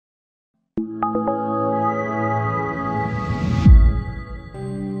For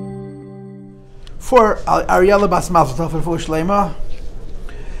Ariella Bas Mazel Tov for Shleima,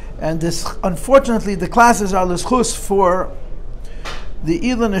 and this, unfortunately, the classes are l'schus for the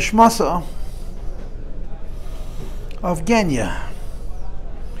Ilan Ishmasa of Genya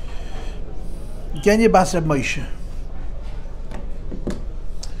Bas Reb Moshe.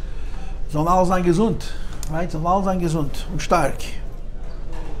 Sollen alle sein gesund, right? Sollen alle sein gesund und stark.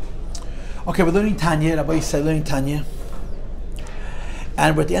 Okay, we're learning Tanya. Rabbi said learning Tanya.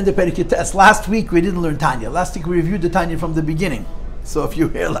 And we're at the end of Perikut Tes. Last week we didn't learn Tanya. Last week we reviewed the Tanya from the beginning. So if you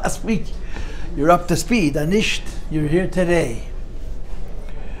were here last week, you're up to speed. Anisht, you're here today.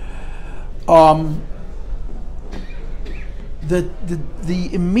 The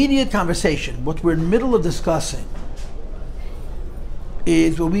immediate conversation, what we're in the middle of discussing,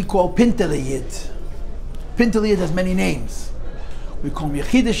 is what we call Pinttele Yid. Pinttele Yid has many names. We call him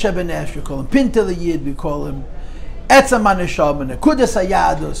Yiddishkeit, we call him Pinttele Yid, we call him Etzem HaNeshama, Nekudas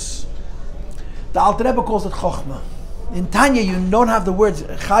HaYadus. The Alter Rebbe calls it Chochmah. In Tanya, you don't have the words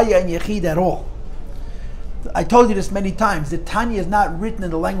Chaya and Yechid at all. I told you this many times. The Tanya is not written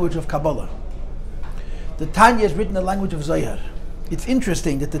in the language of Kabbalah. The Tanya is written in the language of Zohar. It's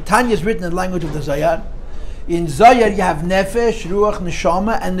interesting that the Tanya is written in the language of the Zohar. In Zohar, you have Nefesh, Ruach,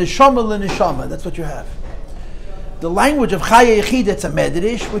 Neshama, and Neshama le-Neshama. That's what you have. The language of Chaya Yechid, it's a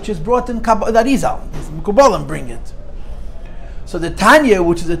Medrash, which is brought in Kabbalah. That is all. Kabbalah bring it. So the Tanya,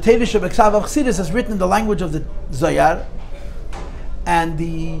 which is the teshuva of Chassidus, is written in the language of the Zohar, and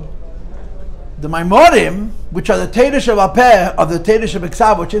the Maimorim, which are the teshuva Apeh of the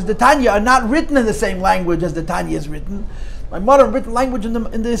teshuva which is the Tanya, are not written in the same language as the Tanya is written. Maimorim written language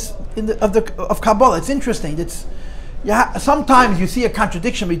of Kabbalah. It's interesting. Sometimes you see a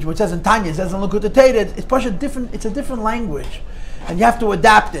contradiction between what it says in Tanya, it says in Likutei Torah. It's a different language, and you have to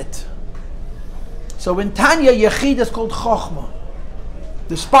adapt it. So in Tanya, Yechid is called Chochmah,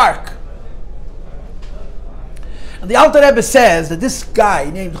 the spark. And the Alter Rebbe says that this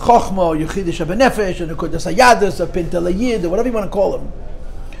guy named Chochmah, Yechid Shabbat and Nekudas HaYadus, or Pinttele Yid, or whatever you want to call him,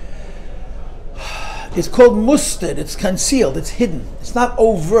 is called Musted. It's concealed, it's hidden. It's not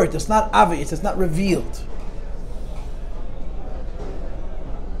overt, it's not obvious, it's not revealed.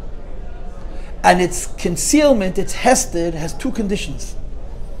 And its concealment, its hesed, has two conditions.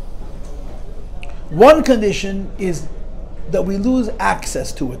 One condition is that we lose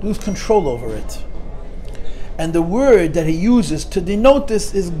access to it, lose control over it. And the word that he uses to denote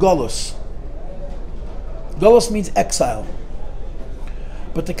this is Galus. Galus means exile.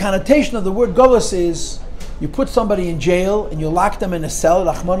 But the connotation of the word Galus is you put somebody in jail and you lock them in a cell,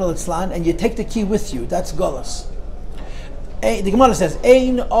 Rachmana litzlan, and you take the key with you. That's Galus. The Gemara says,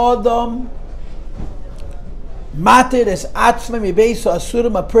 Ein Adam Matir es atzmem yibeiso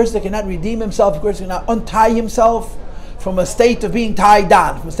asurim, a person that cannot redeem himself, of course, cannot untie himself from a state of being tied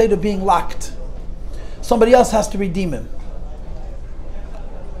down, from a state of being locked. Somebody else has to redeem him.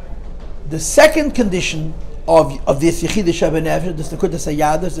 The second condition of this Yechid Shabbat Nefesh, this Nekudas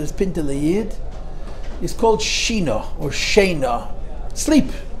HaYadus, this Pinttele Yid, is called Shaina or Shaina, sleep.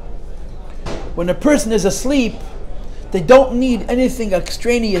 When a person is asleep, they don't need anything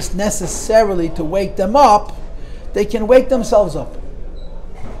extraneous necessarily to wake them up. They can wake themselves up.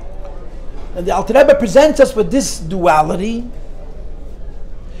 And the Alter Rebbe presents us with this duality,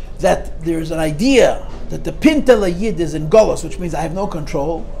 that there's an idea that the Pinttele Yid is in Galus, which means I have no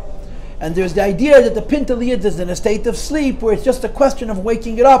control, and there's the idea that the Pinttele Yid is in a state of sleep where it's just a question of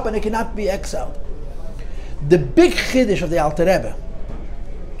waking it up and it cannot be exiled. The big chiddush of the Alter Rebbe,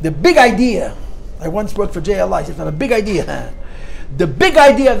 the big idea, I once worked for JLI, it's not a big idea. The big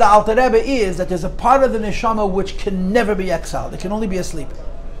idea of the Alter Rebbe is that there's a part of the neshama which can never be exiled. It can only be asleep.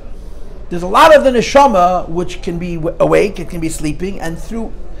 There's a lot of the neshama which can be awake, it can be sleeping, and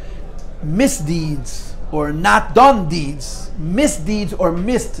through misdeeds or not done deeds, misdeeds or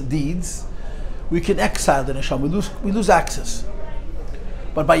missed deeds, we can exile the neshama. We lose access.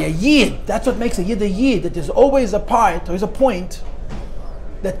 But by a yid, that's what makes a yid, that there's always a part, there's a point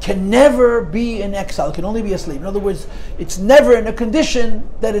that can never be in exile. It can only be asleep. In other words, it's never in a condition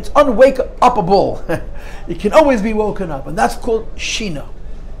that it's unwake-upable. It can always be woken up, and that's called Shaina.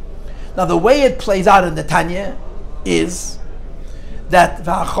 Now, the way it plays out in the Tanya is that it's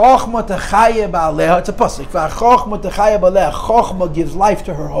a pasuk. Chochma gives life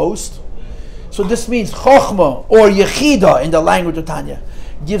to her host. So this means Chochma or Yechida in the language of Tanya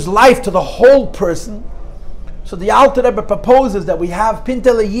gives life to the whole person. So the Alter Rebbe proposes that we have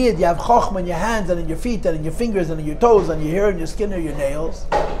Pinttele Yid, you have Chochma in your hands and in your feet and in your fingers and in your toes and your hair and your skin and your nails.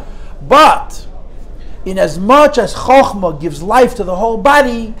 But in as much as Chochma gives life to the whole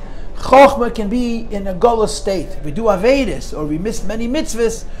body, Chokhmah can be in a Galus state. If we do Avedis or we miss many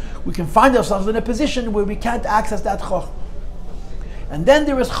mitzvahs, we can find ourselves in a position where we can't access that Chokhmah. And then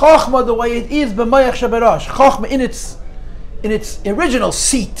there is Chokhmah the way it is b'mayach shabarash. Chokhmah in its original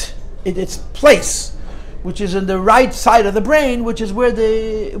seat, in its place, which is in the right side of the brain, which is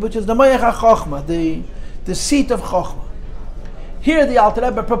the mayach HaChokhmah, the seat of Chokhmah. Here the Alter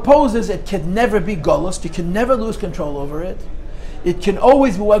Rebbe proposes it can never be Galus, you can never lose control over it. It can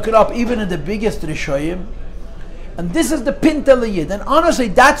always be woken up, even in the biggest Rishoyim. And this is the Pinttele Yid. And honestly,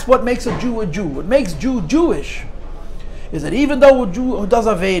 that's what makes a Jew a Jew. What makes Jew Jewish is that even though a Jew who does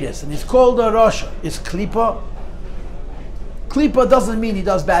Avedis, and he's called a Rasha, is Klippa. Klippa doesn't mean he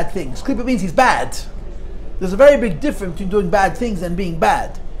does bad things. Klippa means he's bad. There's a very big difference between doing bad things and being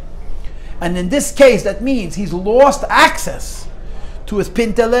bad. And in this case, that means he's lost access to his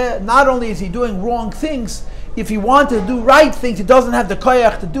Pinttele. Not only is he doing wrong things, if he wanted to do right things, he doesn't have the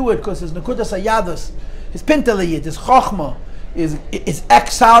koyach to do it because his nekudas hayadus, his Pinttele Yid, his chokhmah is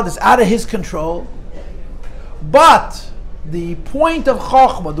exiled, is out of his control. But the point of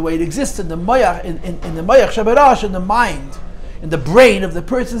chokhmah, the way it exists in the mayach, in the mayach shabarash, in the mind, in the brain of the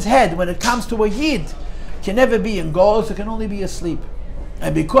person's head, when it comes to a yid, can never be in Galus, it can only be asleep.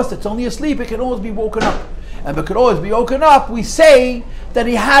 And because it's only asleep, it can always be woken up. And it could always be woken up, we say that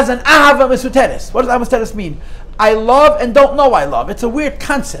he has an Ahava Misuteres. What does Ahava Misuteres mean? I love and don't know I love. It's a weird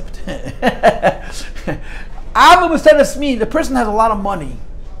concept. Ahava Misuteres means the person has a lot of money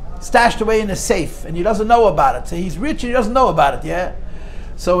stashed away in a safe and he doesn't know about it. So he's rich and he doesn't know about it, yeah?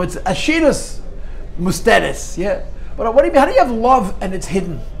 So it's Ashiras Musteres, yeah? But what do you mean? How do you have love and it's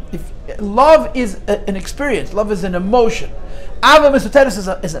hidden? If love is an experience, love is an emotion. Ahava Misuteres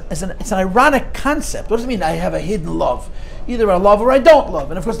it's an ironic concept. What does it mean? I have a hidden love. Either I love or I don't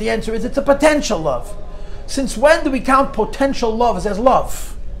love. And of course the answer is it's a potential love. Since when do we count potential love as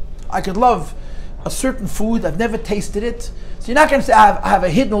love? I could love a certain food, I've never tasted it. So you're not going to say I have a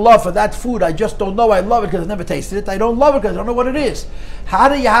hidden love for that food, I just don't know I love it because I've never tasted it. I don't love it because I don't know what it is. How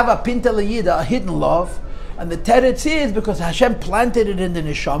do you have a Pinttele Yid, a hidden love? And the teretz is because Hashem planted it in the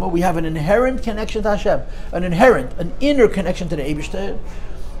neshama. We have an inherent connection to Hashem, an inner connection to the Eibishter,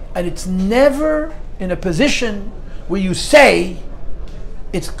 and it's never in a position where you say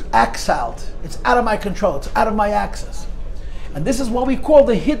it's exiled, it's out of my control, it's out of my access. And this is what we call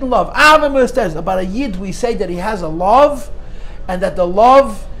the hidden love. Ahava Misuteres. About a yid, we say that he has a love, and that the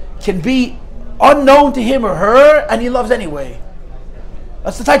love can be unknown to him or her, and he loves anyway.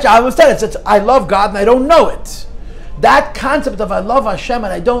 That's the type of Ahava Misuteres. It's I love God and I don't know it. That concept of I love Hashem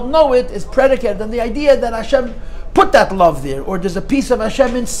and I don't know it is predicated on the idea that Hashem put that love there, or there's a piece of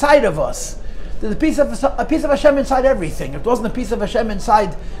Hashem inside of us. There's a piece of Hashem inside everything. If there wasn't a piece of Hashem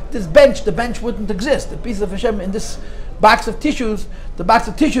inside this bench, the bench wouldn't exist. A piece of Hashem in this box of tissues, the box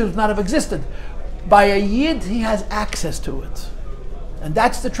of tissues would not have existed. By a yid, he has access to it. And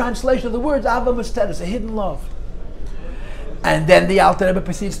that's the translation of the words Ahava Misuteres, a hidden love. And then the Alter Rebbe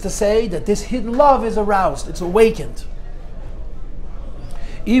proceeds to say that this hidden love is aroused, it's awakened.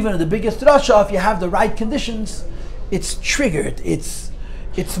 Even in the biggest rasha, if you have the right conditions, it's triggered, it's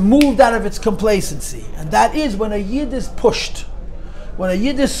moved out of its complacency. And that is when a yid is pushed, when a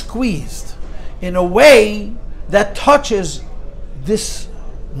yid is squeezed in a way that touches this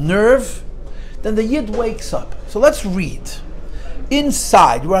nerve, then the yid wakes up. So let's read.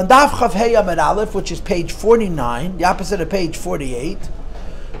 Inside, we're on Daf Chav Hey Amud Aleph, which is page 49, the opposite of page 48.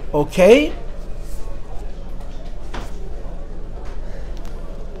 Okay?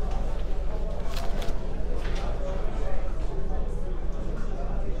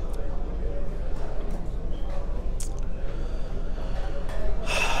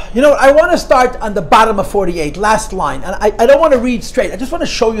 You know what, I want to start on the bottom of 48, last line. And I don't want to read straight, I just want to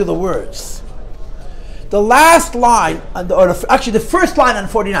show you the words. The last line, actually the first line on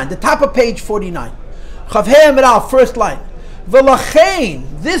 49, the top of page 49. Chav Hey Amud Aleph, first line. V'lachein,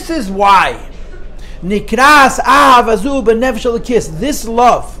 this is why. Nikras Ahava Zu b'nefesh elokis, this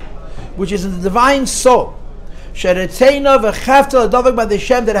love, which is in the divine soul. Sheretzeina v'chafta l'davok by the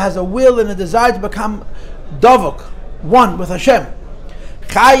Hashem, that has a will and a desire to become davok, one with Hashem.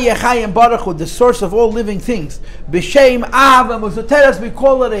 Chayim Baruch Hu, the source of all living things. B'shem Ahava Misuteres, we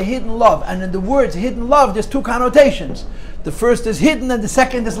call it a hidden love. And in the words hidden love, there's two connotations. The first is hidden and the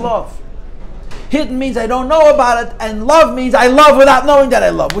second is love. Hidden means I don't know about it, and love means I love without knowing that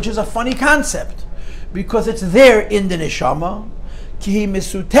I love, which is a funny concept, because it's there in the neshama. Ki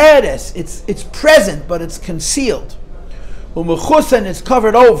Misuteres, it's present, but it's concealed. Umechusen, it's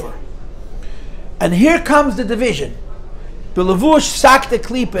covered over. And here comes the division. Belevush sak de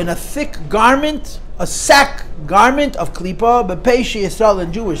klipa, in a thick garment, a sack garment of klipa, bepeishi Yisrael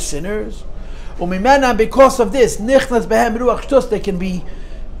and Jewish sinners. Umimena, because of this, nichnas behem ruach shtus, they can be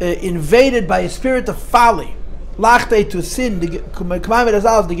invaded by a spirit of folly. Lachte to sin. The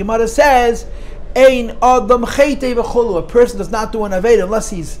Gemara says, Ein adam chete v'cholu. A person does not do an aved unless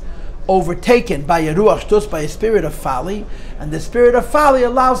he's overtaken by a ruach shtus, by a spirit of folly, and the spirit of folly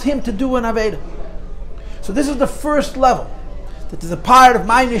allows him to do an aved. So this is the first level. That is a part of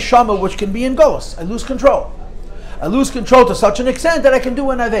my neshama which can be in Galus. I lose control. I lose control to such an extent that I can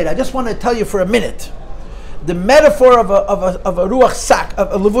do an aved. I just want to tell you for a minute the metaphor of a ruach sak,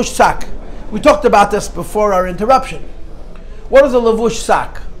 of a levush sak. We talked about this before our interruption. What is a levush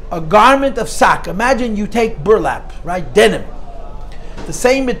sak? A garment of sak. Imagine you take burlap, right? Denim. The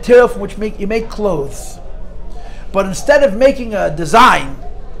same material from which you make clothes. But instead of making a design,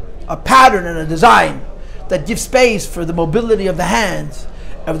 a pattern and a design that gives space for the mobility of the hands,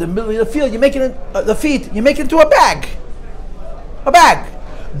 of the mobility of the field, you make it the feet, you make it into a bag. A bag.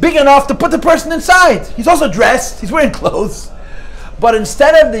 Big enough to put the person inside. He's also dressed, he's wearing clothes. But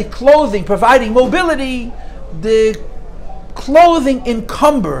instead of the clothing providing mobility, the clothing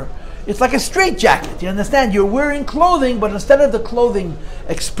encumber. It's like a straitjacket. You understand? You're wearing clothing, but instead of the clothing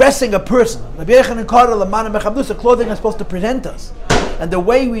expressing a person, the clothing is supposed to present us. And the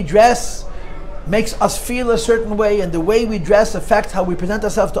way we dress makes us feel a certain way, and the way we dress affects how we present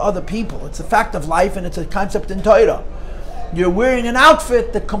ourselves to other people. It's a fact of life, and it's a concept in Torah. You're wearing an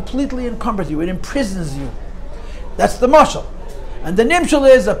outfit that completely encumbers you. It imprisons you. That's the mashal. And the nimshal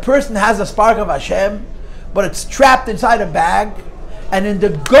is a person has a spark of Hashem, but it's trapped inside a bag, and in the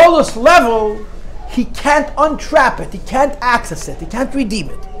Galus level, he can't untrap it, he can't access it, he can't redeem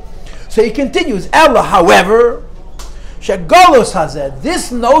it. So he continues, Ella, however, Galus hazeh,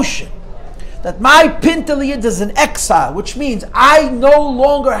 this notion that my Pinttele Yid is in exile, which means I no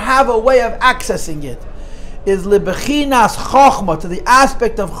longer have a way of accessing it, is libechinas chochma, to the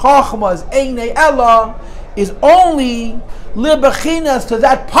aspect of chochma, is einei Ella, is only libechinas, to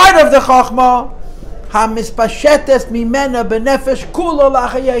that part of the chochma, hamispashetes mimena benefesh kulo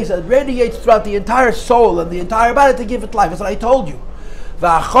lachayes, it radiates throughout the entire soul and the entire body to give it life. That's what I told you.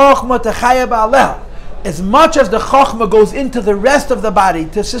 V'chochma techaya ba'aleha. As much as the chochma goes into the rest of the body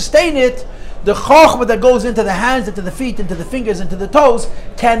to sustain it, the chochma that goes into the hands, into the feet, into the fingers, into the toes,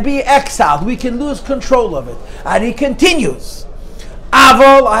 can be exiled. We can lose control of it. And he continues.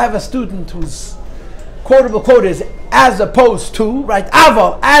 Aval, I have a student whose quotable quote is, as opposed to, right?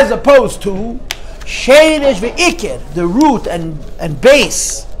 Aval, as opposed to, Sheinish ve'ikir, the root and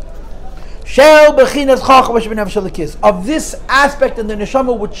base, Shel bechinas chochma shebenefesh elikis, of this aspect in the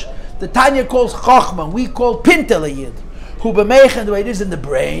neshama which the Tanya calls chochma, we call Pinttele Yid, who b'meichen, the way it is in the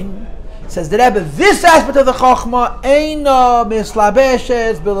brain. Says the Rebbe, this aspect of the chochma, eina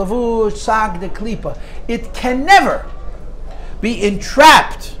mislabeshes belevush sak de klipa, it can never be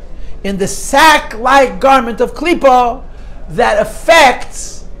entrapped in the sack-like garment of klipa that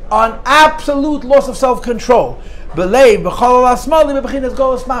affects on absolute loss of self-control. And again,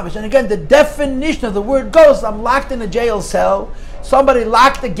 the definition of the word Galus, I'm locked in a jail cell, somebody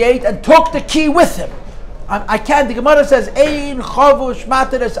locked the gate and took the key with him. I can't, the Gemara says,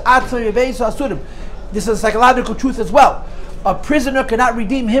 this is a psychological truth as well. A prisoner cannot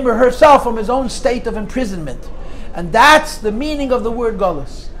redeem him or herself from his own state of imprisonment. And that's the meaning of the word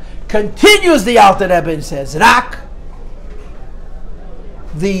Galus. Continues the Alter Rebbe and says, Rak,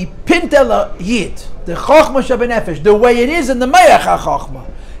 the Pinttele Yid, the Chochma Shabenefesh, the way it is in the Mayach HaChochma,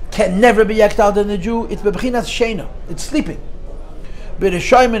 can never be exiled in the Jew. It's bebechinas Shaina. It's sleeping. But a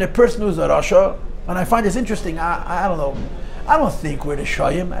Shaima, a person who's a Rasha, and I find this interesting, I don't know, I don't think we're the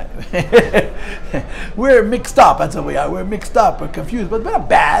Shaim. We're mixed up, that's what we are. We're mixed up, we're confused, but we're not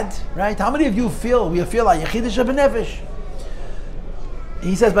bad, right? How many of you feel like Yiddishkeit Shabenefesh?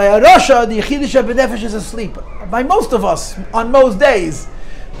 He says, by a Rasha, the Yiddishkeit Shabenefesh is asleep. By most of us, on most days.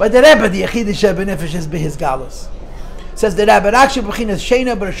 By the Rebbe, the Yiddishkeit Shabenefesh is his Galus. Says the Rebbe, actually, bechinas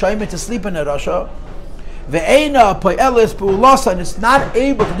Shaina b'Rashayim, to sleep in a Rasha. Ve'ena po'elis pu'ulasa, and it's not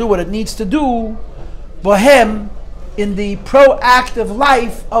able to do what it needs to do, bohem, in the proactive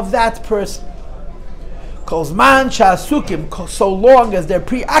life of that person. Kolzman sha'asukim, so long as they're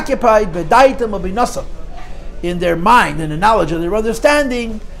preoccupied, b'daitim or b'nasa, in their mind, in the knowledge of their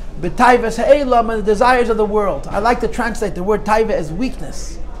understanding, b'taivas ha'elam, and the desires of the world. I like to translate the word taiva as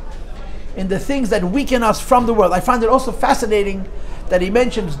weakness, in the things that weaken us from the world. I find it also fascinating that he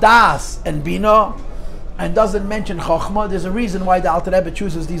mentions das and bina, and doesn't mention chokhmah. There's a reason why the Alter Rebbe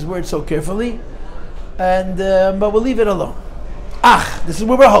chooses these words so carefully, and but we'll leave it alone. This is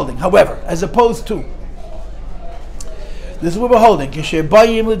where we're holding. However, as opposed to This is what we're holding.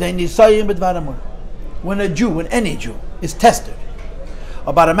 When any Jew is tested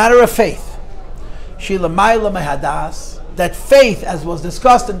about a matter of faith, that faith, as was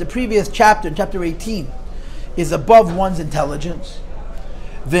discussed in the previous chapter, in chapter 18, is above one's intelligence.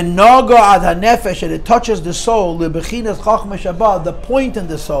 And it touches the soul, the point in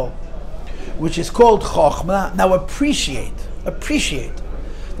the soul, which is called chokhmah. Now appreciate.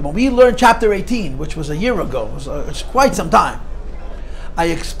 When we learned chapter 18, which was a year ago, it's quite some time, I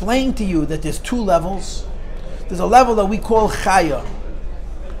explained to you that there's two levels. There's a level that we call chaya,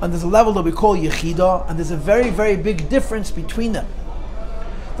 and there's a level that we call yechida, and there's a very, very big difference between them.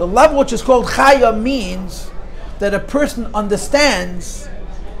 The level which is called chaya means that a person understands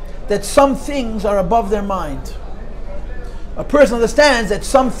that some things are above their mind. A person understands that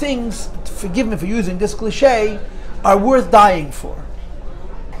some things, forgive me for using this cliche, are worth dying for.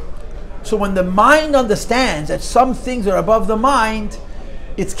 So when the mind understands that some things are above the mind,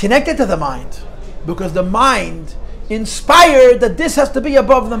 it's connected to the mind, because the mind inspired that this has to be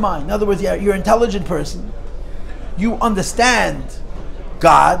above the mind. In other words, you're an intelligent person. You understand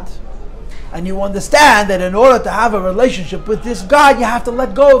God, and you understand that in order to have a relationship with this God, you have to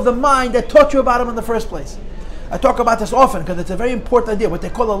let go of the mind that taught you about Him in the first place. I talk about this often because it's a very important idea, what they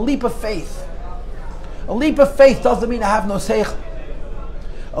call a leap of faith. A leap of faith doesn't mean I have no seichel.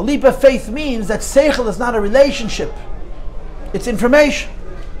 A leap of faith means that seichel is not a relationship. It's information.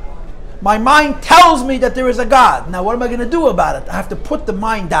 My mind tells me that there is a God. Now what am I going to do about it? I have to put the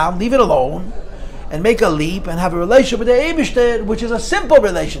mind down, leave it alone, and make a leap and have a relationship with the Eibishter, which is a simple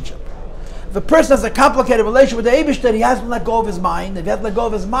relationship. If a person has a complicated relationship with the Eibishter, he hasn't let go of his mind. If he hasn't let go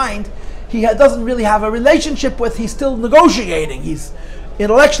of his mind, he doesn't really have a relationship with, he's still negotiating. He's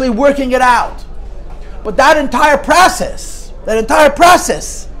intellectually working it out. But that entire process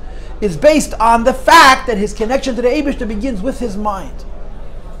is based on the fact that his connection to the Eibishter begins with his mind.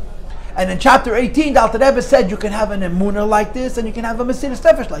 And in chapter 18, the Alter Rebbe said you can have an emunah like this, and you can have a Mesiras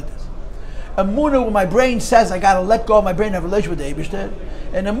Nefesh like this. Emunah, when my brain says I got to let go of my brain and have a relationship with the Eibishter,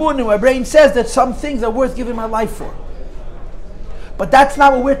 and emunah, when my brain says that some things are worth giving my life for. But that's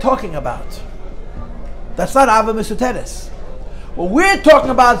not what we're talking about. That's not Ahava Misuteres. What we're talking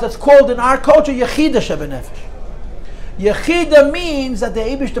about is what's called in our culture Yechida Shebenefesh. Yechida means that the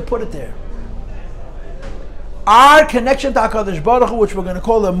Eibishter put it there. Our connection to HaKadosh Baruch Hu, which we're going to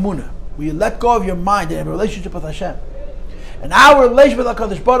call emunah, where you let go of your mind and have a relationship with Hashem. And our relationship with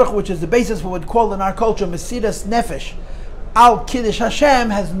HaKadosh Baruch Hu, which is the basis for what we call in our culture Mesiras Nefesh, Al Kiddush Hashem,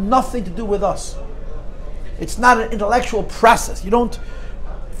 has nothing to do with us. It's not an intellectual process. You don't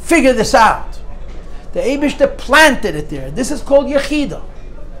figure this out. The Eibishter planted it there. This is called Yechida.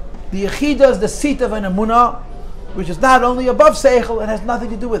 The Yechida is the seat of an emunah, which is not only above Seichel, it has nothing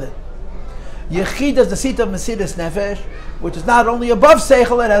to do with it. Yechida is the seat of Mesiras Nefesh, which is not only above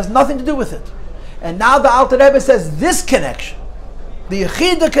Seichel, it has nothing to do with it. And now the Alter Rebbe says this connection, the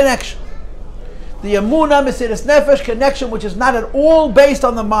Yechida connection, the emunah Mesiras Nefesh connection, which is not at all based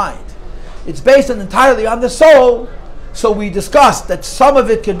on the mind. It's based entirely on the soul. So we discussed that some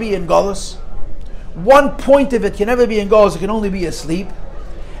of it could be in Galus. One point of it can never be in Galus, it can only be asleep.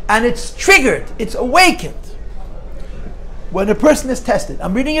 And it's triggered, it's awakened when a person is tested.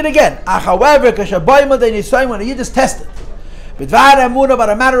 I'm reading it again. However, when a Yid is tested, about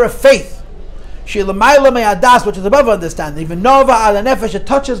a matter of faith, which is above understanding, even it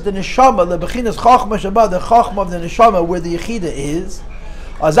touches the neshama, the chokhmah of the neshama, where the yechida is.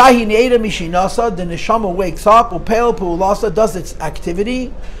 The neshama wakes up, does its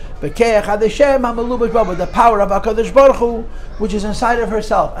activity, with the power of HaKadosh Baruch Hu, which is inside of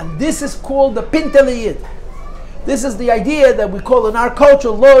herself. And this is called the Pinttele Yid. This is the idea that we call in our culture,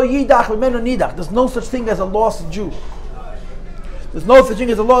 lo yidach v'menu nidach. There's no such thing as a lost Jew. There's no such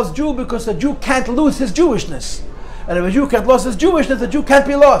thing as a lost Jew, because a Jew can't lose his Jewishness. And if a Jew can't lose his Jewishness, a Jew can't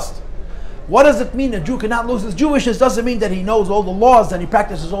be lost. What does it mean a Jew cannot lose his Jewishness? Doesn't mean that he knows all the laws and he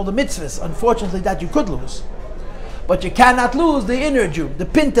practices all the mitzvahs. Unfortunately, that you could lose. But you cannot lose the inner Jew, the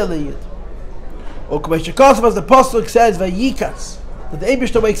Pinttele Yid. Or as the Apostle says, Vayikas, that the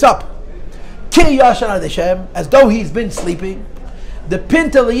Eibishter wakes up, as though he's been sleeping. The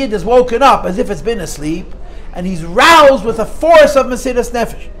Pinttele Yid is woken up as if it's been asleep, and he's roused with a force of Mesiras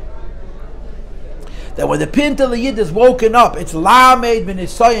Nefesh. That when the Pinttele Yid is woken up, it's lamed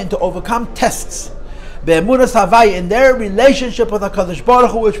b'nisayon to overcome tests, be'emunas havaya, in their relationship with HaKadosh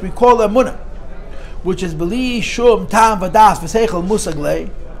Baruch Hu, which we call emunah, which is beli shum tam vadas v'seichel musaglei,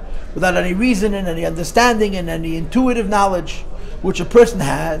 without any reason and any understanding and any intuitive knowledge which a person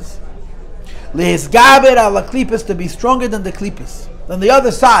has. Lehisgaber ala klipos, to be stronger than the klipos, than the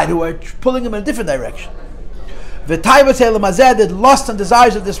other side who are pulling him in a different direction. That lust and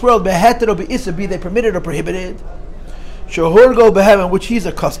desires of this world, be they permitted or prohibited, which he's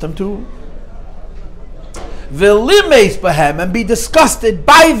accustomed to, and be disgusted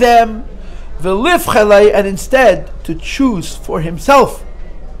by them, and instead to choose for himself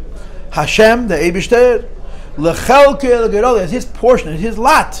Hashem, the Eibishter, as his portion, as his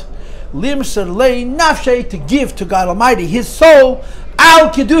lot, to give to God Almighty his soul, al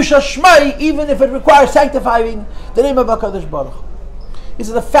kedusha shmai, even if it requires sanctifying the name of HaKadosh Baruch Hu. This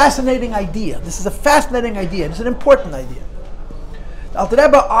is a fascinating idea. This is a fascinating idea. It's an important idea. The Alter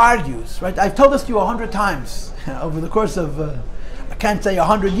Rebbe argues, right? I've told this to you 100 times over the course of, I can't say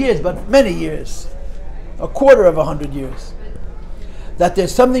 100 years, but many years, a quarter of 100 years, that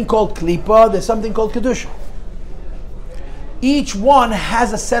there's something called klipa, there's something called kedusha. Each one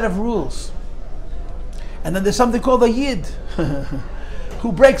has a set of rules. And then there's something called a Yid,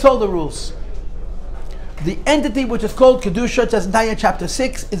 who breaks all the rules. The entity which is called Kedusha, it says in Tanya chapter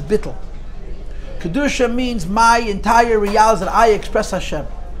 6, is Bittul. Kedusha means my entire reality that I express Hashem.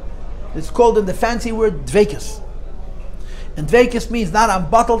 It's called in the fancy word Dveikus. And Dveikus means not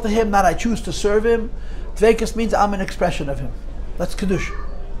I'm bottled to Him, not I choose to serve Him. Dveikus means I'm an expression of Him. That's Kedusha.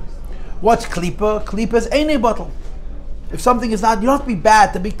 What's Klipa? Klipa is Einei bottle. If something is not, you don't have to be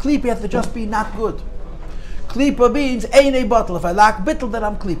bad. To be Klipa, you have to just be not good. Klipa means Einei bottle. If I lack Bittul, then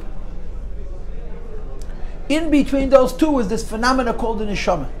I'm Klipa. In between those two is this phenomena called the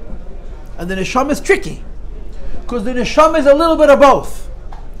Neshama. And the Neshama is tricky, because the Neshama is a little bit of both.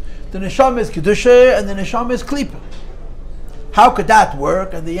 The Neshama is Kedusha and the Neshama is Klipa. How could that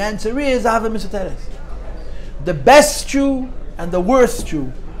work? And the answer is Ahava Misuteres. The best Jew and the worst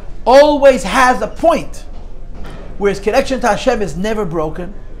Jew always has a point where his connection to Hashem is never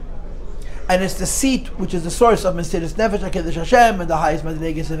broken, and it's the seat which is the source of Mesiras Nefesh, HaKadosh Hashem, and the highest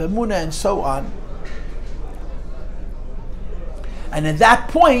Madrigas of Emunah, and so on. And at that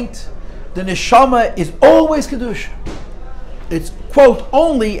point, the Neshama is always Kedusha. It's, quote,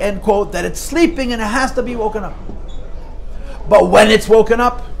 only, end quote, that it's sleeping and it has to be woken up. But when it's woken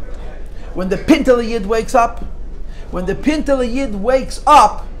up, when the Pinttele Yid wakes up, when the Pinttele Yid wakes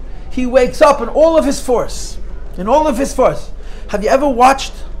up, he wakes up in all of his force. In all of his force. Have you ever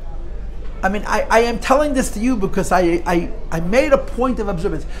watched? I mean, I am telling this to you because I made a point of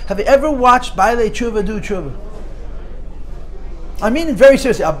observance. Have you ever watched Baalei Tshuva do Tshuva? I mean it very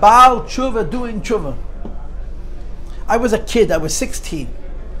seriously. A Baal Tshuva doing Tshuva. I was a kid. I was 16.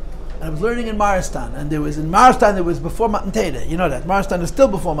 And I was learning in Maristan. And there was before Matan Torah. You know that. Maristan is still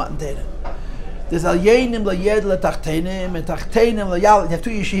before Matan Torah. There's Al Yenim Layed Letachtenim and Tachtenim Layal. You have two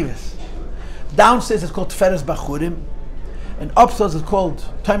yeshivas. Downstairs it's called Tferes Bachurim, and upstairs it's called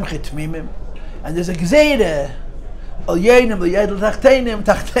Tomchei Tmimim. And there's a Gzeira, Al Yenim Layed Letachtenim,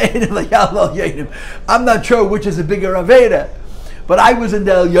 Tachtenim Layal Al Yenim. I'm not sure which is a bigger Aveda, but I was in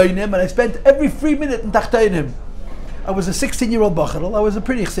the Al Yenim, and I spent every free minute in Tachtenim. I was a 16-year-old Bacharel. I was a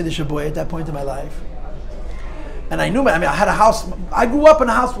pretty Chassidish boy at that point in my life. And I knew, I had a house. I grew up in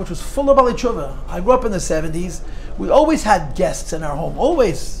a house which was full of Baalei Tshuva. I grew up in the 70s. We always had guests in our home,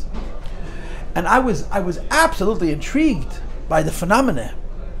 always. And I was absolutely intrigued by the phenomena.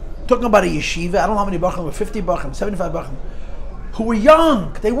 Talking about a yeshiva, I don't know how many Bachim were, 50 Bachim, 75 Bachim, who were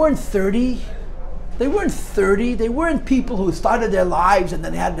young. They weren't 30. They weren't people who started their lives and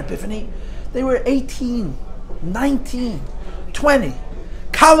then they had an epiphany. They were 18, 19, 20.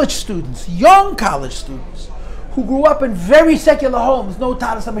 College students, young college students, who grew up in very secular homes. No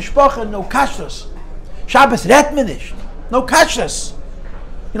Taras HaMishpacha, no kashrus. Shabbos retminish, no kashrus.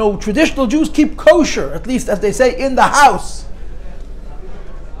 You know, traditional Jews keep kosher, at least as they say, in the house.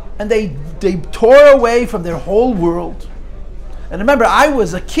 And they tore away from their whole world. And remember, I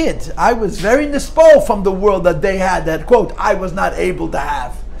was a kid. I was very nispo from the world that they had, that, quote, I was not able to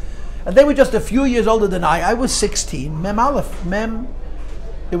have. And they were just a few years older than I. I was 16. Mem Aleph.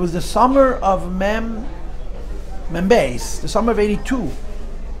 It was the summer of Mem Beis, the summer of 82.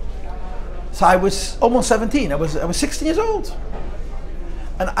 So I was almost 17. I was 16 years old.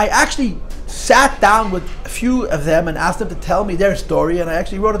 And I actually sat down with a few of them and asked them to tell me their story, and I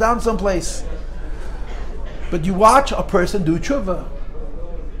actually wrote it down someplace. But you watch a person do tshuva,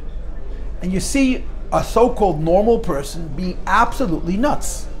 and you see a so-called normal person being absolutely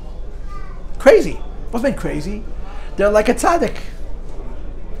nuts. Crazy. What's been crazy? They're like a tzaddik.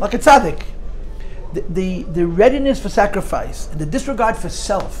 Like a tzaddik. The readiness for sacrifice and the disregard for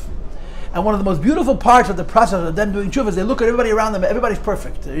self. And one of the most beautiful parts of the process of them doing tshuva is they look at everybody around them. Everybody's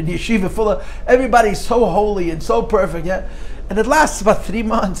perfect. In the yeshiva full of, everybody's so holy and so perfect. Yeah? And it lasts about 3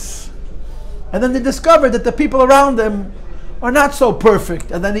 months. And then they discover that the people around them are not so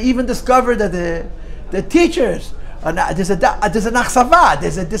perfect. And then they even discover that the teachers. There's an achsava,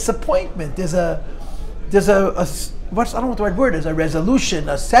 there's a disappointment, there's a what's, I don't know what the right word is, a resolution,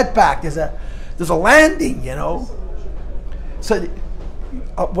 a setback, there's a landing, you know. So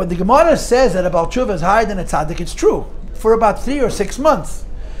when the Gemara says that a Baal Tshuva is higher than a Tzadik, it's true for about 3 or 6 months,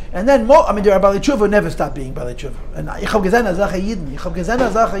 and then there are Baal Tshuva who never stop being Baal Tshuva. And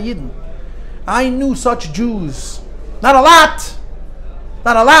I knew such Jews, not a lot,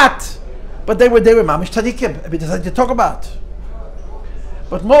 but they were mamish tzaddikim. There's something to talk about.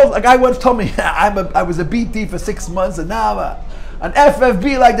 But a guy once told me I was a BT for 6 months and now I'm an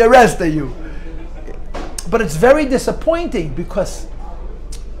FFB like the rest of you. But it's very disappointing because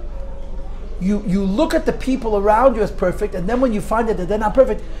you look at the people around you as perfect, and then when you find that they're not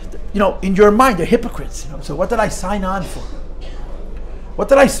perfect, you know, in your mind they're hypocrites. You know, so what did I sign on for? What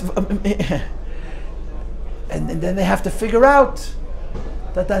did I? And then they have to figure out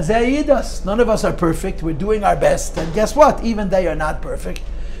that none of us are perfect. We're doing our best, and guess what? Even they are not perfect.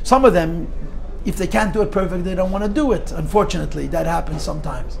 Some of them, if they can't do it perfect, they don't want to do it. Unfortunately, that happens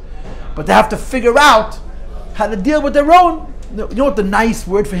sometimes. But they have to figure out how to deal with their own. You know what the nice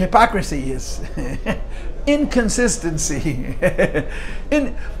word for hypocrisy is? Inconsistency.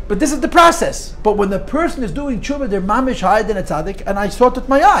 But this is the process. But when the person is doing tshuva, they're mamish higher than a tzaddik, and I saw it with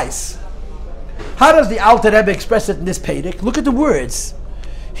my eyes. How does the Alter Rebbe express it in this Pedic? Look at the words.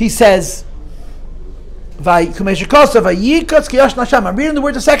 He says, I'm reading the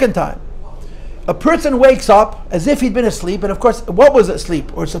words a second time. A person wakes up as if he'd been asleep, and of course, what was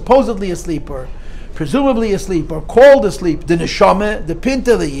asleep, or supposedly asleep, or presumably asleep, or called asleep? The neshama, the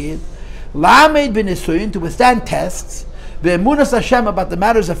Pinttele Yid, lamed b'nisuyin, to withstand tests, ve'emunas Hashem, about the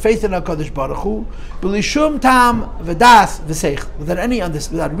matters of faith in HaKadosh Baruch Hu, b'lishum tam v'das v'seichel,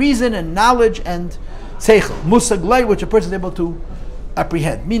 without reason and knowledge and seichel, musag lay, which a person is able to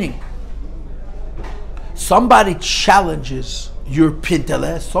apprehend. Meaning, somebody challenges your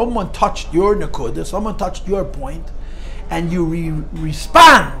Pinttele, someone touched your nakuda, someone touched your point, and you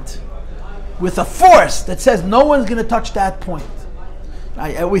respond with a force that says no one's going to touch that point.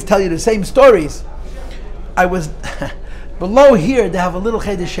 I always tell you the same stories. I was below here, they have a little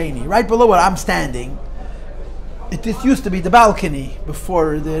cheder Shaina, right below where I'm standing. This used to be the balcony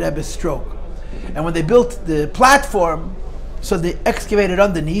before the Rebbe's stroke. And when they built the platform, so they excavated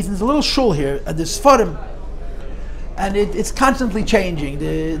underneath, and there's a little shul here, and there's sfarim, and it's constantly changing.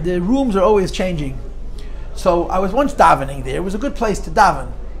 The rooms are always changing. So I was once davening there. It was a good place to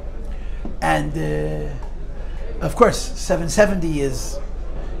daven. And of course, 770 is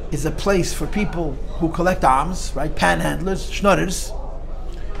a place for people who collect alms, right? Panhandlers, schnorrers.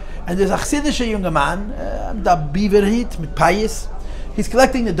 And there's a chassidische junger man, da Biverhit, mit Payis. He's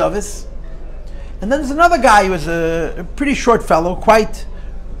collecting the dovis. And then there's another guy who was a pretty short fellow, quite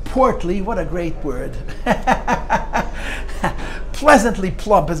portly. What a great word. Pleasantly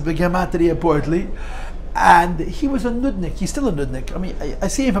plump, as begematria portly. And he was a nudnik. He's still a nudnik. I mean, I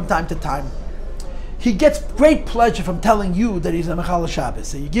see him from time to time. He gets great pleasure from telling you that he's a Mechal Shabbos.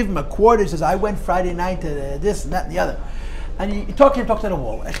 So you give him a quarter, he says, I went Friday night to this and that and the other. And you talk to the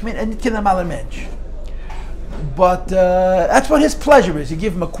wall. But that's what his pleasure is. You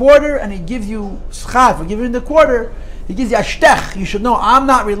give him a quarter and he gives you schaf. You give him the quarter, he gives you a shtech. You should know, I'm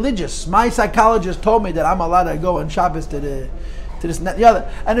not religious. My psychologist told me that I'm allowed to go on Shabbos to this and that and the other.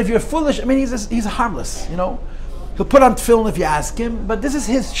 And if you're foolish, I mean, he's harmless, you know. He'll put on tefillin if you ask him, but this is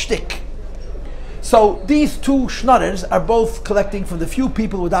his shtick. So these two schnutters are both collecting from the few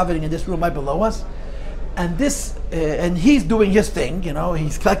people who are davening in this room right below us. And this, and he's doing his thing, you know,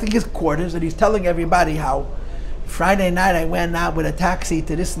 he's collecting his quarters, and he's telling everybody how Friday night I went out with a taxi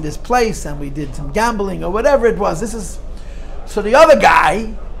to this and this place, and we did some gambling or whatever it was. So the other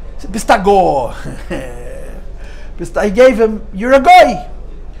guy said, Bistago. He gave him, you're a guy.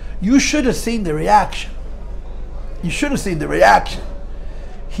 You should have seen the reaction. You should have seen the reaction.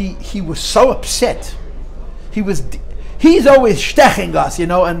 He was so upset. He's always steching us, you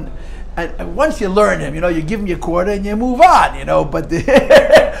know, and once you learn him, you know, you give him your quarter and you move on, you know, but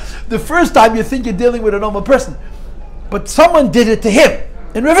the first time you think you're dealing with a normal person, but someone did it to him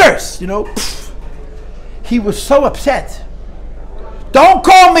in reverse, you know. He was so upset. Don't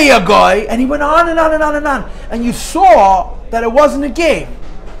call me a guy, and he went on and on and on and on, and you saw that it wasn't a game.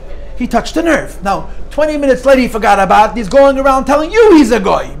 He touched a nerve. Now, 20 minutes later he forgot about it. He's going around telling you he's a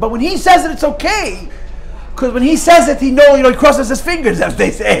guy, but when he says it, it's okay. Because when he says it, he crosses his fingers, as they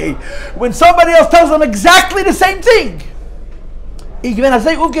say. When somebody else tells him exactly the same thing, he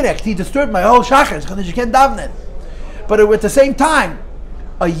disturbed my whole shachar, because you can't daven it. But at the same time,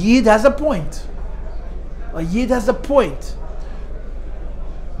 a Yid has a point. A Yid has a point.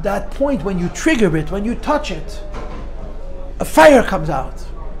 that point when you trigger it, when you touch it, a fire comes out.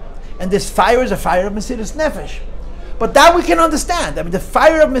 And this fire is a fire of Mesiras Nefesh. But that we can understand. I mean, the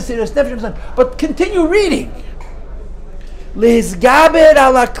fire of Mesiras Nefesh, but continue reading. Lehizgaber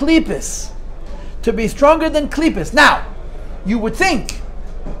ala klipis, to be stronger than klipis. Now, you would think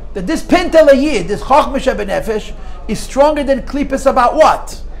that this Pinttele Yid, this Chochmah Shebenefesh, is stronger than klipis about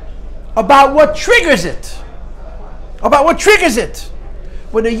what? About what triggers it. About what triggers it.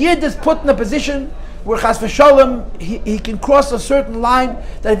 When a Yid is put in a position where Chas v'Sholem, he can cross a certain line,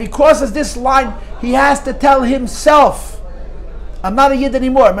 that if he crosses this line, he has to tell himself, I'm not a Yid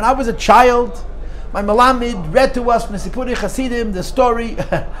anymore. When I was a child, my Malamid read to us from the Sipurei Chasidim the story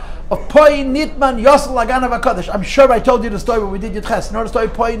of Poi Nitman Yosel Aganav HaKadosh. I'm sure I told you the story when we did Yud Ches. You know the story,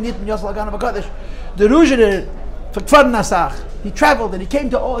 Poi Nitman Yosel Aganav HaKadosh. The Ruzhiner, he traveled and he came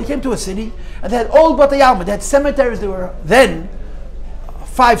to a city, and they had old Batayalma. They had cemeteries that were then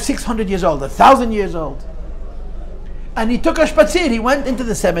 500-600 years old, 1,000 years old. And he took a spatzir. He went into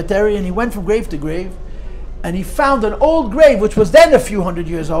the cemetery and he went from grave to grave, and he found an old grave which was then a few hundred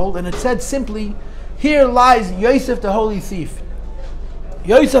years old, and it said simply, here lies Yosef the holy thief,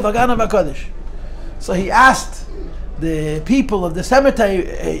 Yosef Aganav HaKadosh. So he asked the people of the cemetery,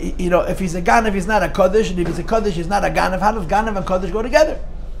 if he's a Ganav, he's not a Kodesh, and if he's a Kodesh, he's not a Ganav. How does Ganav and Kodesh go together?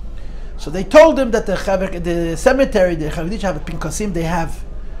 So they told him that the cemetery, the Chavidish have a Pinkasim, they have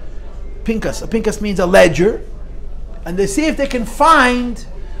Pinkas. A Pinkas means a ledger, and they see if they can find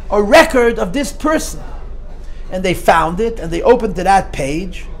a record of this person. And they found it, and they opened to that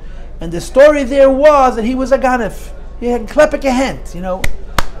page, and the story there was that he was a Ganav. He had klepike hands, He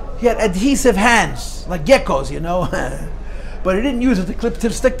had adhesive hands, like geckos, But he didn't use it to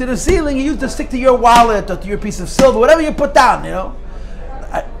stick to the ceiling. He used it to stick to your wallet or to your piece of silver, whatever you put down,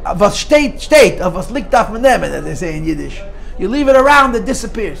 Was steht, was liegt auf mit dem, as they say in Yiddish. You leave it around, it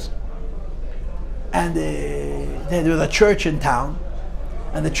disappears. And there was a church in town,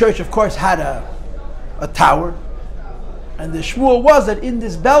 and the church, of course, had a tower. And the shmuel was that in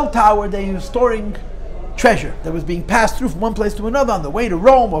this bell tower they were storing treasure that was being passed through from one place to another. On the way to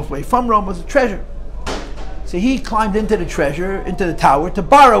Rome, or the way from Rome, was a treasure. So he climbed into the tower, to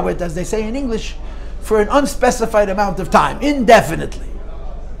borrow it, as they say in English, for an unspecified amount of time, indefinitely.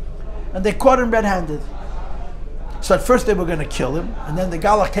 And they caught him red-handed. So at first they were going to kill him, and then the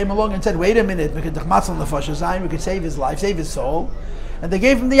Galach came along and said, wait a minute, we could save his life, save his soul. And they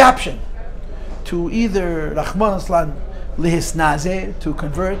gave him the option to either Rahman Aslan lihisnaze, to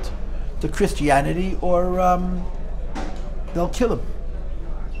convert to Christianity, or they'll kill him.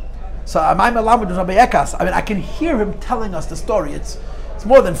 So I can hear him telling us the story. It's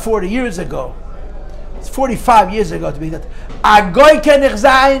more than 40 years ago. It's 45 years ago to be that. Agoy ken ich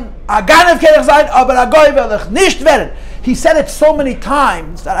sein, a Ganav ken ich sein, aber Agoy will ich nicht werden. He said it so many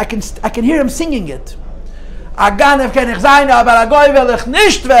times that I can hear him singing it. A Ganav ken ich sein, aber Agoy will ich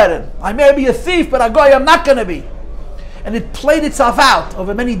nicht werden. I may be a thief, but Agoy I'm not going to be. And it played itself out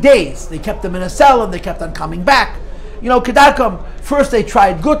over many days. They kept him in a cell and they kept on coming back. Kedarkom, first they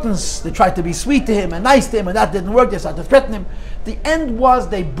tried Gutens, they tried to be sweet to him and nice to him, and that didn't work. They started to threaten him. The end was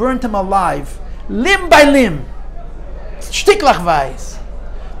they burnt him alive, limb by limb. Stiklachweis.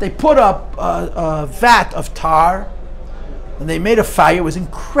 They put up a vat of tar, and they made a fire. It was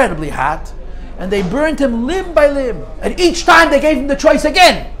incredibly hot, and they burnt him limb by limb. And each time they gave him the choice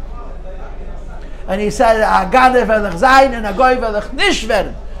again. And he said, Agane velech zayin and Agoy velech nish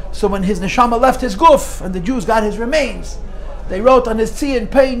werden. So when his neshama left his guf and the Jews got his remains, they wrote on his tzion,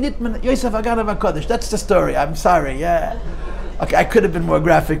 Pei Nitman Yosef Aganav HaKadosh. That's the story. I'm sorry. Yeah. Okay, I could have been more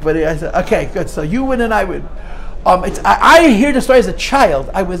graphic, but I said, okay, good. So you win and I win. I hear the story as a child.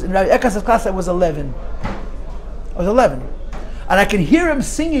 I was in Rabbi Ekas's class. I was 11. And I can hear him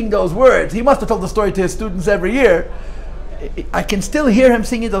singing those words. He must have told the story to his students every year. I can still hear him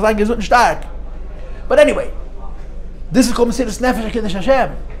singing those lines. Stark. But anyway, this is called Mesiras Nefesh HaKiddush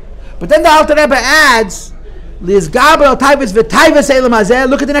Hashem. But then the Alter Rebbe adds, Liz Gabriel Taivas v'Taivas Elam Hazeh.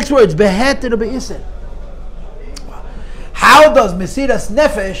 Look at the next words. Beheter be'isir. How does Mesiras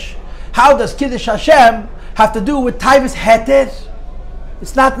Nefesh, how does Kiddush Hashem have to do with Taivas Heter?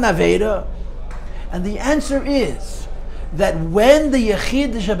 It's not Naveda. And the answer is that when the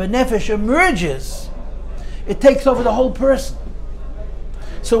Yechid Shebenefesh emerges, it takes over the whole person.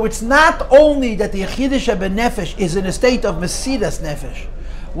 So it's not only that the Yechid Shebenefesh is in a state of Mesiras Nefesh.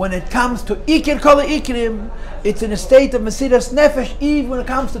 When it comes to Ikir Kol Ikrim, it's in a state of Mesiras Nefesh, even when it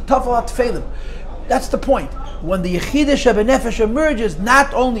comes to Tafel HaTefillim. That's the point. When the Yechid Shebenefesh emerges,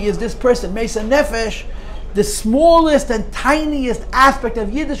 not only is this person Mesa Nefesh, the smallest and tiniest aspect of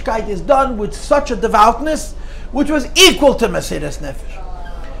Yiddishkeit is done with such a devoutness, which was equal to Mesiras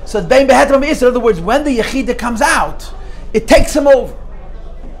Nefesh. So in other words, when the Yechida comes out, it takes him over.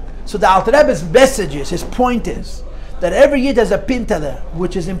 So the Alter Rebbe's message is, his point is, that every Yid has a Pinttele,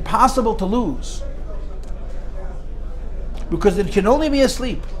 which is impossible to lose. Because it can only be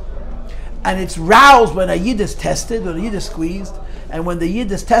asleep. And it's roused when a Yid is tested, when a Yid is squeezed. And when the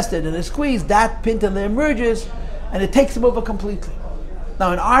Yid is tested and is squeezed, that Pinttele emerges, and it takes him over completely.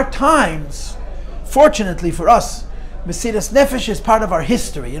 Now in our times, fortunately for us, Mesiras Nefesh is part of our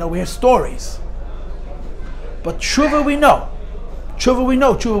history. We hear stories. But teshuva we know.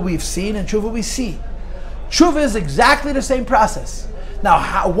 Teshuva we've seen, and teshuva we see. Teshuva is exactly the same process.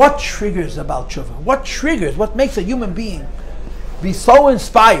 Now, what triggers about teshuva? What makes a human being be so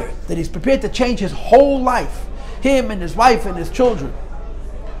inspired that he's prepared to change his whole life? Him and his wife and his children.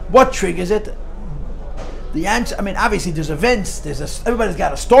 What triggers it? The answer, obviously there's events, everybody's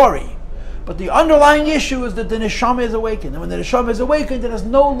got a story. But the underlying issue is that the neshama is awakened. And when the neshama is awakened, there's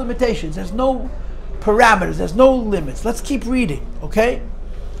no limitations, there's no parameters, there's no limits. Let's keep reading, okay?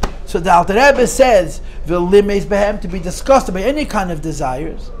 So the Alter Rebbe says, "V'limes behem," to be disgusted by any kind of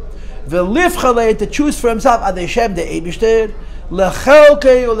desires. V'lifchalei, to choose for himself, adeshem de eibishter,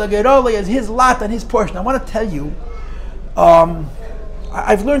 lechelkei ulegerolei, as his lot and his portion. I want to tell you,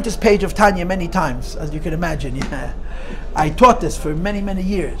 I've learned this page of Tanya many times, as you can imagine. Yeah. I taught this for many, many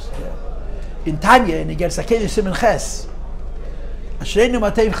years. Yeah. In Tanya, in Iger Sakei Simen Ches, Ashreinu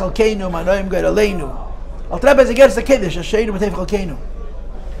Matev Chalkeinu, Manoim Ger Aleinu. Alter Rebbe is Iger Sakei, Ashreinu Matev Chalkeinu.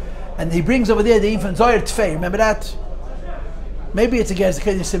 And he brings over there the infant Zohar Tfei. Remember that? Maybe it's Iger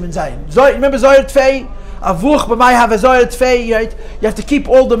Sakei Simen Zayin. Remember Zohar Tfei? Avuch b'may have a Zohar Tfei, right? You have to keep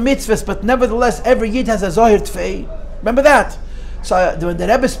all the mitzvahs, but nevertheless, every Yid has a Zohar Tfei. Remember that? So when the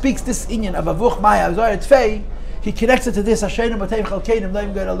Rebbe speaks this inyan of Avuch b'may have a Zohar Tfei, he connects it to this Ashreinu Matev Chalkeinu,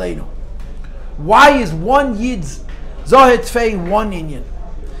 Manoim Ger Aleinu. Why is one Yid's Zohar Tfei one inyan,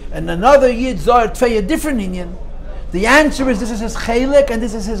 and another Yid's Zohar Tfei a different inyan? The answer is, this is his chaylik and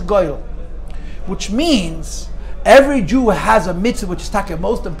this is his goyel. Which means, every Jew has a mitzvah which is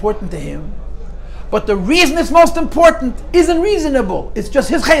most important to him, but the reason it's most important isn't reasonable, it's just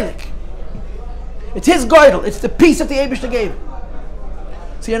his chaylik. It's his goyel, it's the piece that the Eibishter gave.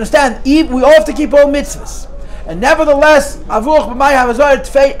 So you understand, we all have to keep all mitzvahs. And nevertheless, Avuch b'may ha'zohar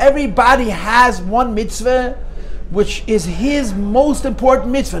tfei, everybody has one mitzvah, which is his most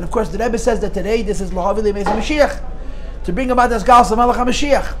important mitzvah. And of course, the Rebbe says that today this is L'havi L'meis HaMashiach, to bring about this Galus Melech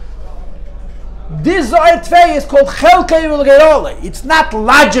HaMashiach. This Zohar Tfei is called Chelkei V'Gerolei. It's not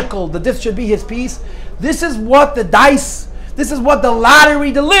logical that this should be his piece. This is what the dice, this is what the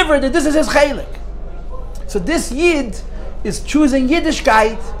lottery delivered, that this is his chelik. So this Yid is choosing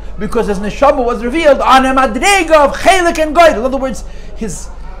Yiddishkeit because his neshama was revealed on a madrega of chelik and goyel. In other words, his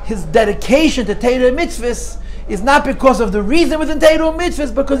dedication to Torah mitzvahs is not because of the reason within Torah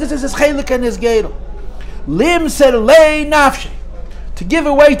mitzvahs, because this is his chelik and his goyel. Lim ser lei nafshe, to give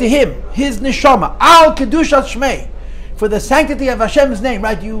away to him his neshama al kedushat shmei, for the sanctity of Hashem's name.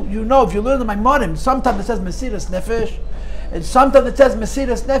 Right? You know, if you learn the Maimonim, sometimes it says Mesiras Nefesh, and sometimes it says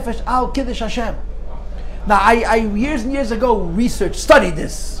Mesiras Nefesh al kiddush Hashem. Now, I years and years ago studied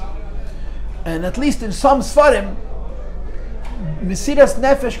this, and at least in some Sfarim, Mesiras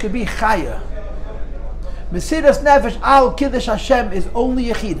Nefesh could be Chaya. Mesiras Nefesh al Kiddush Hashem is only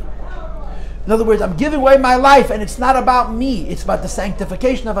Yechida. In other words, I'm giving away my life, and it's not about me. It's about the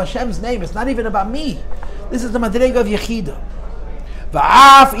sanctification of Hashem's name. It's not even about me. This is the Madrega of Yechida.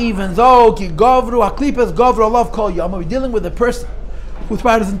 Va'af, even though ki govru haklipas govru alav kol yom, we're dealing with a person who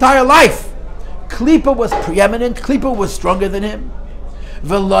throughout his entire life, Klipa was preeminent, Klipa was stronger than him.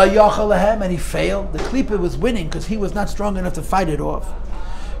 V'lo yachal lahem, and he failed. The Klipa was winning because he was not strong enough to fight it off.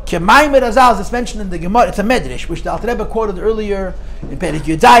 K'mayim Razal, it's mentioned in the Gemara, it's a medrash, which the Alter Rebbe quoted earlier in Perek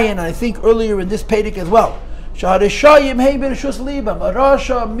Yudayin, and I think earlier in this Perek as well. Sha'arishayim hei b'reshus libam, a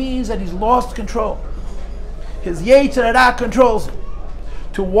rasha means that he's lost control. His Yetzer Hara controls him.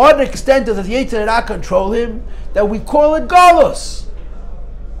 To what extent does his Yetzer Hara control him? That we call it Galus.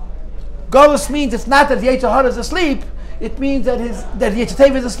 Galus means it's not that the Yetzer Hara is asleep, it means that the Yetzer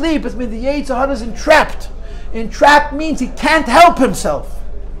Tov is asleep, it means the Yetzer Hara is entrapped. Entrapped means he can't help himself.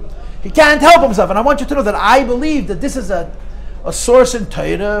 He can't help himself. And I want you to know that I believe that this is a source in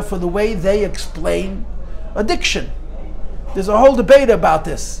Torah for the way they explain addiction. There's a whole debate about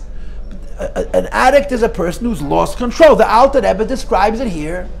this. An addict is a person who's lost control. The Alter Rebbe describes it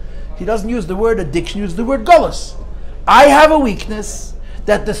here. He doesn't use the word addiction, he uses the word galus. I have a weakness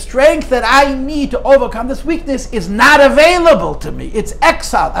that the strength that I need to overcome this weakness is not available to me. It's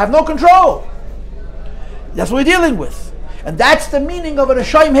exiled. I have no control. That's what we're dealing with. And that's the meaning of a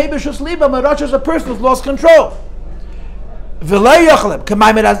Rashayim Hebeshus Libam. A Rasha is a person who's lost control.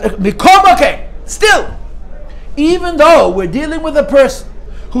 Still, even though we're dealing with a person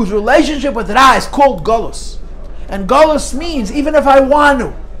whose relationship with Ra is called Galus, and Galus means even if I want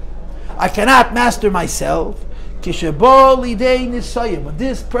to, I cannot master myself. When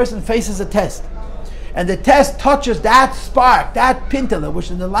this person faces a test, and the test touches that spark, that Pinttele,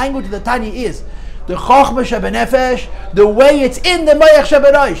 which in the language of the Tanya is the Chochma Shebenefesh, the way it's in the Moach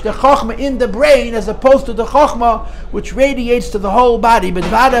Sheberosh, the Chochma in the brain, as opposed to the Chochma which radiates to the whole body, but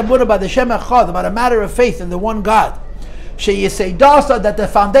about a matter of faith in the one God. Sheyesei that the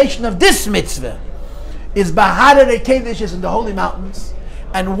foundation of this mitzvah is Bahadar Kedesh, is in the holy mountains.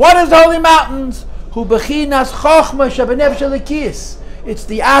 And what is the holy mountains? Hu bechinas Chochma Shebenefesh Elikis. It's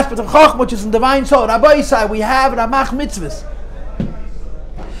the aspect of Chochma which is in divine soul. Rabbi Yisai, we have Ramach mitzvahs.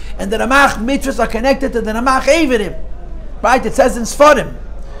 And the Ramach mitzvahs are connected to the Ramach Eividim. Right? It says in Sfarim.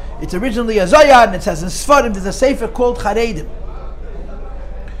 It's originally a Zoyar, and it says in Sfarim there's a sefer called Charedim,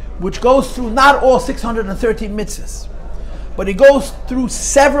 which goes through not all 613 mitzvahs, but it goes through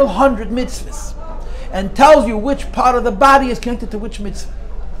several hundred mitzvahs and tells you which part of the body is connected to which mitzvah.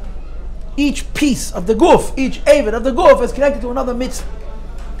 Each piece of the guf, each avid of the guf is connected to another mitzvah.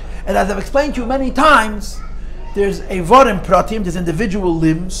 And as I've explained to you many times, there's Evarim Pratim, there's individual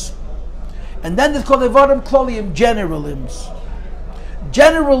limbs, and then there's called Evarim Klolium, general limbs.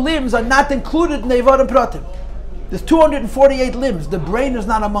 General limbs are not included in the Evarim Pratim. There's 248 limbs, the brain is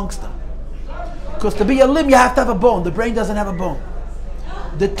not amongst them. Because to be a limb you have to have a bone, the brain doesn't have a bone.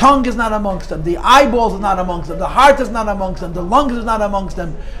 The tongue is not amongst them, the eyeballs are not amongst them, the heart is not amongst them, the lungs is not amongst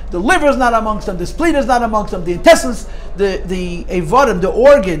them, the liver is not amongst them, the spleen is not amongst them, the intestines, the Evarim, the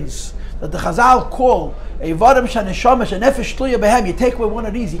organs that the Chazal call Evarim Shaneshama Shanefesh Tluya Behem, you take away one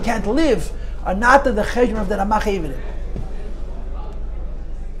of these, you can't live, are not in the cheshbon of the Ramach Eividim.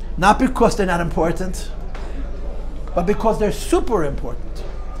 Not because they're not important, but because they're super important.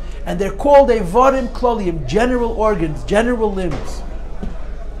 And they're called Evarim Klolium, general organs, general limbs.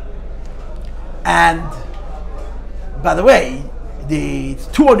 And by the way, the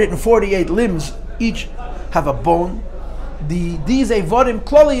 248 limbs each have a bone. These Evarim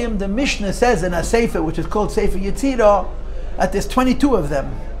Klolium, the Mishnah says in a Sefer, which is called Sefer Yetzirah, that there's 22 of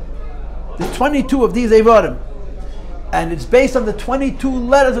them. There's 22 of these Evarim. And it's based on the 22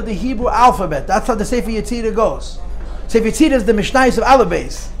 letters of the Hebrew alphabet. That's how the Sefer Yetzirah goes. Sefer Yetzirah is the Mishnayos of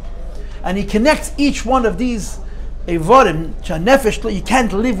Alabase. And he connects each one of these Evarim, Shanefesh, you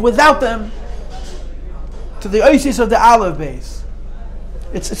can't live without them, to the oasis of the Aleph base.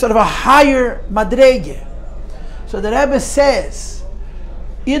 It's sort of a higher madrege. So the Rebbe says,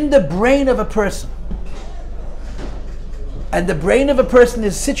 in the brain of a person, and the brain of a person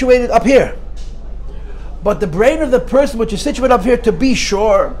is situated up here, but the brain of the person which is situated up here, to be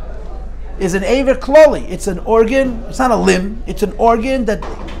sure, is an Eiver Kloli. It's an organ, it's not a limb, it's an organ that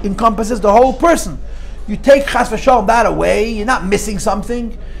encompasses the whole person. You take Chas v'Shalom that away, you're not missing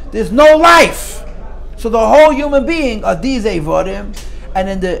something, there's no life. So the whole human being are these Eivarim, and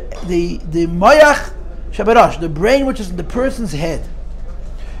in the Moach Shaberosh, the brain which is in the person's head,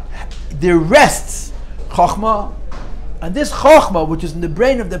 there rests Chochma, and this Chochma which is in the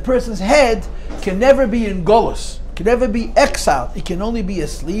brain of the person's head can never be in Galus, can never be exiled, it can only be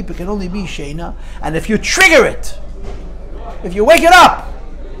asleep, it can only be Shaina, and if you trigger it, if you wake it up,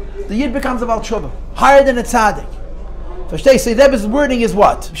 the Yid becomes a Baal Tshuva, higher than a Tzadik. So Rebbe's wording is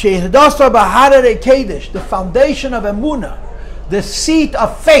what? The foundation of Emunah, the seat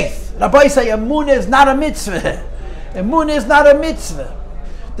of faith. Rabbi say Emunah is not a mitzvah. Emunah is not a mitzvah.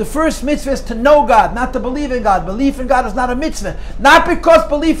 The first mitzvah is to know God, not to believe in God. Belief in God is not a mitzvah. Not because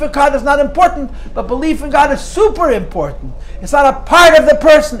belief in God is not important, but belief in God is super important. It's not a part of the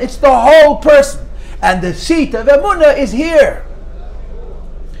person, it's the whole person. And the seat of Emunah is here.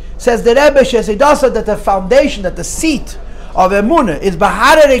 Says the Rebbe Shesidasa that the foundation, that the seat of Emunah is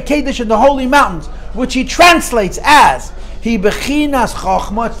Bahadar Kedesh in the holy mountains, which he translates as He Bechinas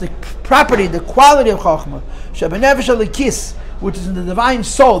Chochma, it's the property, the quality of Chochma, Shebenefesh Elikis, which is in the divine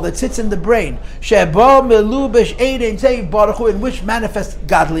soul that sits in the brain, Shebo Melubesh Eidin Teiv Baruch Hu, in which manifests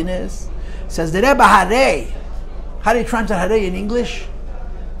godliness. Says the Rebbe Harei. How do you translate Harei in English?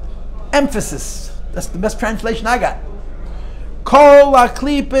 Emphasis. That's the best translation I got. Kol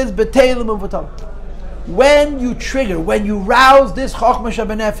HaKlipis B'Teilim U'V'Tal. When you trigger, when you rouse this Chochma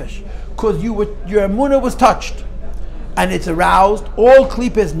Shebenefesh, because your Emunah was touched, and it's aroused, all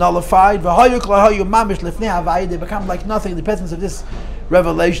Klippa is nullified, they become like nothing in the presence of this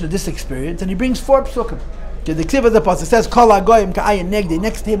revelation, of this experience, and he brings 4 psukim. The Ksiv of the Pasuk says, Kol HaGoyim Ka'ayin Negdi,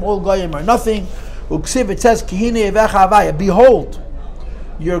 next to him all Goyim are nothing. Uksiv, it says, Kihine Yevecha Havaya, behold,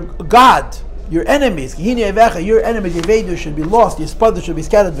 your God, your enemies, your enemies, Yevedu, should be lost, Yispada should be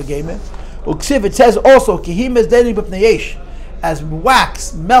scattered, Uksiv, it says also, as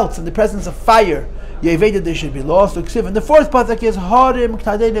wax melts in the presence of fire, Yevedu, they should be lost. Uksiv, and the fourth pasuk is Harim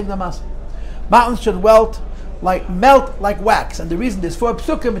Ktadei Nigdamas. Mountains should melt like wax. And the reason there's 4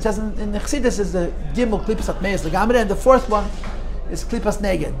 psukim, it says in the Chassidus is the Gimel Klipas Atmeis Legamre, and the fourth one is Klipas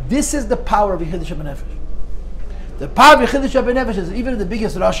Neged. This is the power of Yiddishkeit B'Nefesh. The power of Yiddishkeit B'Nefesh is even in the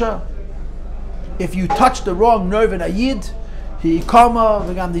biggest Rasha. If you touch the wrong nerve in a Yid,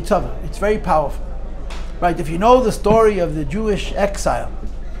 it's very powerful. Right? If you know the story of the Jewish exile,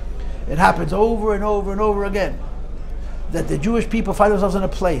 it happens over and over and over again that the Jewish people find themselves in a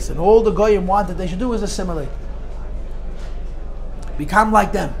place and all the Goyim want that they should do is assimilate. Become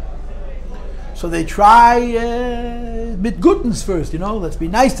like them. So they try mit Gutens first, let's be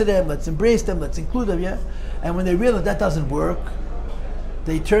nice to them, let's embrace them, let's include them, yeah? And when they realize that doesn't work,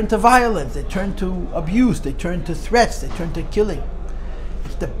 they turn to violence, they turn to abuse, they turn to threats, they turn to killing.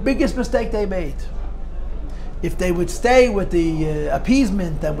 It's the biggest mistake they made. If they would stay with the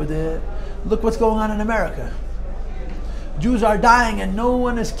appeasement and with the, look what's going on in America. Jews are dying and no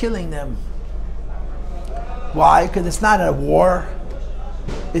one is killing them. Why? Because it's not a war.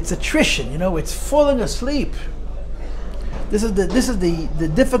 It's attrition, it's falling asleep. This is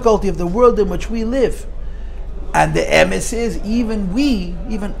the difficulty of the world in which we live. And the emes is, even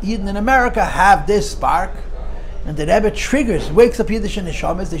Yidden in America have this spark, and the Rebbe wakes up Yiddish and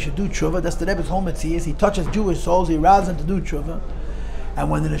Neshamas, they should do teshuva. That's the Rebbe's home at Tziyas. He touches Jewish souls, he arouses them to do teshuva. And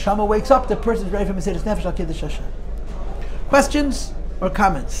when the Neshama wakes up, the person is ready for Mesiras Nefesh al Kiddush Hashem. Questions or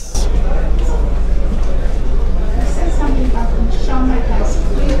comments? You said something about the Neshama has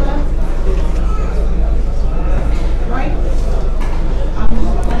clearer, right? I'm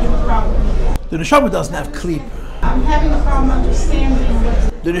having a problem. The Neshama doesn't have klipa. I'm having a problem understanding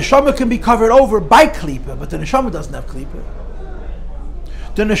what the Neshama can be covered over by klipa, but the Neshama doesn't have klipa.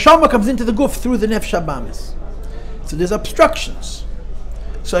 The Neshama comes into the guf through the Nefesh Habamis. So there's obstructions.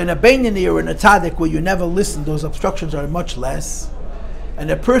 So in a Beinoni or in a Tzadik where you never listen, those obstructions are much less. And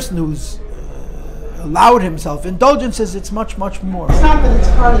a person who's allowed himself indulgences, it's much, much more. It's not that it's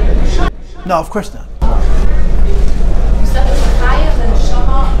part of the Neshama. No, of course not. You said there's a higher than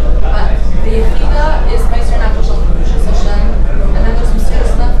Neshama, but the Yechida is Meiser Nefesh al Kiddush Hashem, and then there's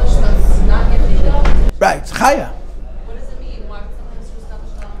Mesiras Nefesh that's not Yechida. Right, it's Chaya. What does it mean? Why is it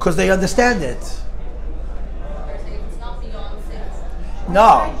Mesiras Nefesh? Because they understand it. It's not beyond six.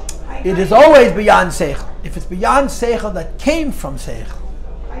 No, it is always beyond Seichel. If it's beyond Seichel that came from Seichel.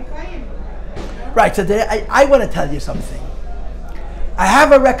 Right, so I want to tell you something. I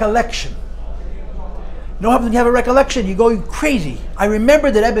have a recollection. You know what happens when you have a recollection? You're going crazy. I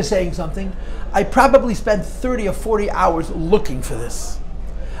remember the Rebbe saying something. I probably spent 30 or 40 hours looking for this.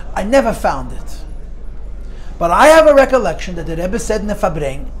 I never found it. But I have a recollection that the Rebbe said in the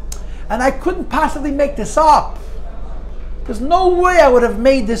Fabring, and I couldn't possibly make this up. There's no way I would have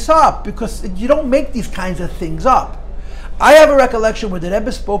made this up, because you don't make these kinds of things up. I have a recollection where the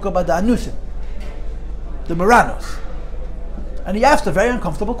Rebbe spoke about the Anusim, the Moranos. And he asked a very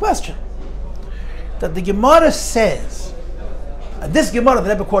uncomfortable question. That the Gemara says, and this Gemara the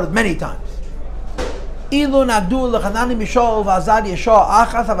Rebbe quoted many times,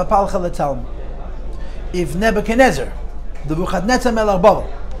 if Nebuchadnezzar, the Nebuchadnezzar Melech Babel,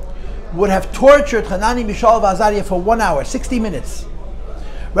 would have tortured Hanani, Mishael, and Azariah for 1 hour, 60 minutes,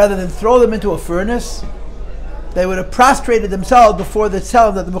 rather than throw them into a furnace, they would have prostrated themselves before the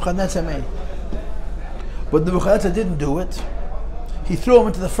tzel that the Nebuchadnezzar made. But the Nebuchadnezzar didn't do it. He threw them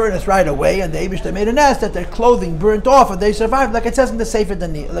into the furnace right away, and the Eibishter made an ass that their clothing burnt off, and they survived, like it says in the Sefer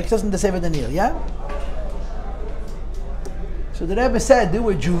Daniel, yeah? So the Rebbe said there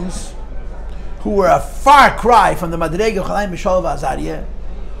were Jews who were a far cry from the Madrega of Chaim, Mishael, and Azariah,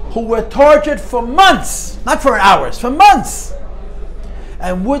 who were tortured for months, not for hours, for months,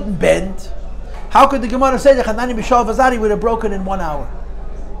 and wouldn't bend. How could the Gemara say that Hanani, Mishael, and Azariah would have broken in 1 hour?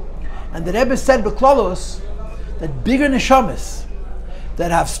 And the Rebbe said, B'Klalos, that bigger neshamas, that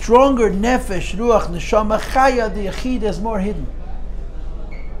have stronger nefesh, ruach, neshama, chaya, the yechid is more hidden.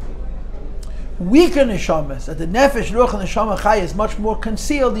 Weaker neshamas, that the nefesh, ruach, and neshama, chaya is much more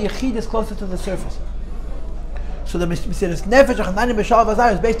concealed, the yechid is closer to the surface. So the Mesiras Nefesh, Hanani, Mishael, and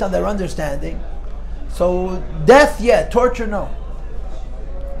Azariah is based on their understanding. So death, yeah, torture, no.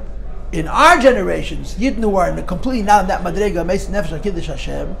 In our generations, Yidden who are completely not in that Madrega, Mesiras Nefesh, al Kiddush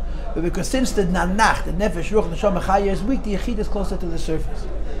Hashem, but because since the Nanach, the Nefesh, Ruach, Neshama, Chaya is weak, the Yechid is closer to the surface.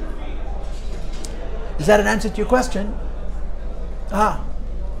 Is that an answer to your question?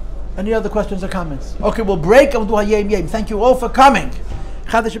 Any other questions or comments? Okay, we'll break and we'll do Hayem Yem. Thank you all for coming.